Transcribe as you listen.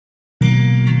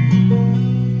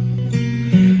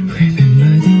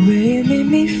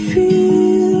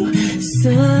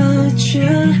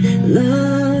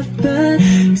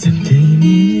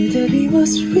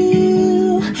was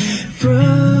real,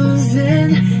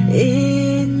 frozen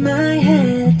in my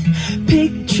head.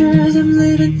 Pictures I'm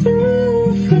living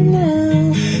through for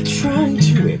now, trying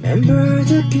to remember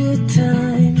the good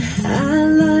times our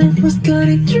life was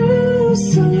cutting through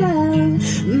so loud.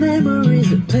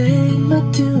 Memories are playing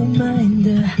but don't mind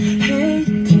the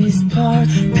hate this part.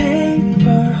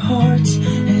 Paper hearts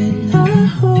and I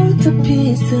hold a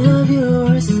piece of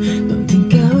yours. Don't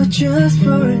think I would just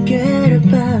forget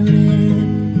about it,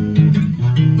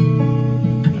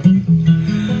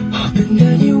 hoping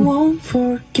that you won't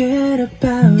forget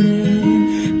about it.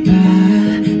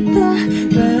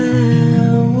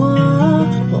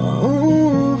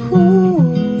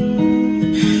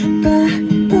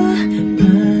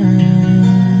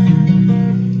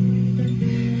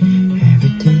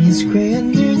 Everything is gray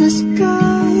under the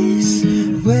skies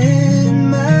when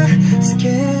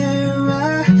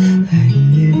mascara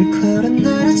hiding every cloud and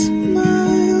not a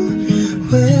smile.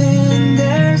 When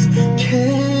there's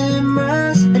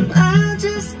cameras and I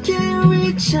just can't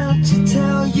reach out to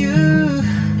tell you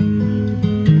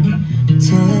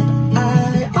that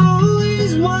I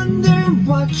always wonder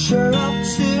what you're up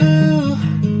to.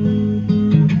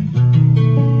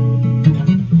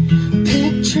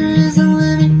 Pictures I'm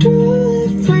living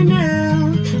through for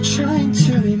now, trying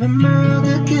to remember all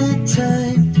the good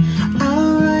times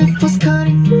our life was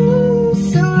cutting through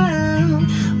so loud.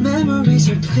 Memories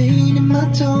are playing in my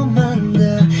dome and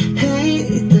I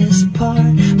hate this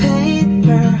part.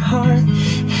 Paper heart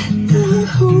and I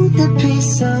hold a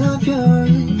piece of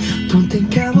yours. Don't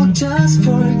think I will just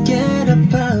forget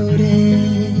about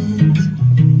it,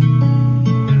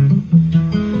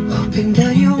 hoping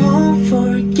that you won't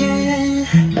forget.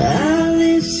 I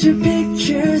live through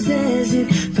pictures as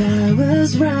if I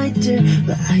was right there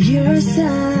by your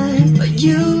side, but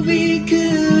you'll be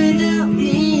good without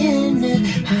me in it.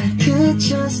 I could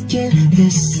just get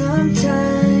this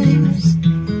sometimes.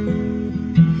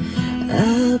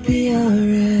 I'll be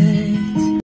alright.